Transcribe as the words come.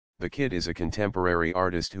The Kid is a contemporary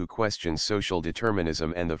artist who questions social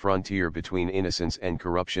determinism and the frontier between innocence and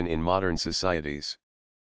corruption in modern societies.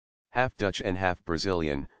 Half Dutch and half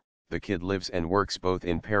Brazilian, the Kid lives and works both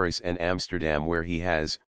in Paris and Amsterdam, where he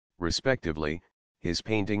has, respectively, his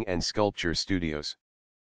painting and sculpture studios.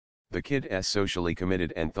 The Kid's socially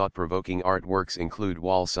committed and thought-provoking artworks include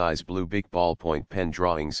wall-size blue Bic ballpoint pen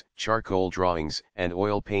drawings, charcoal drawings, and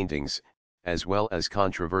oil paintings, as well as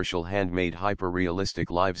controversial handmade hyper-realistic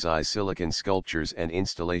life-size silicon sculptures and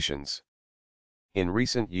installations. In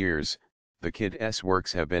recent years, the Kid's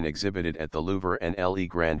works have been exhibited at the Louvre and Le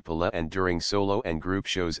Grand Palais and during solo and group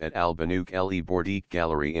shows at Albanouk Le Bourdique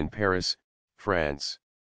Gallery in Paris, France.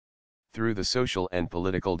 Through the social and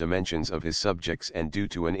political dimensions of his subjects and due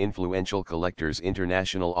to an influential collector's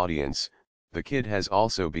international audience, the Kid has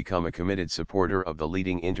also become a committed supporter of the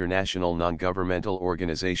leading international non-governmental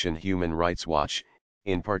organization Human Rights Watch,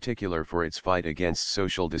 in particular for its fight against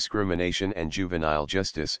social discrimination and juvenile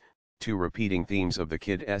justice, two repeating themes of the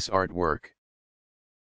Kid's artwork.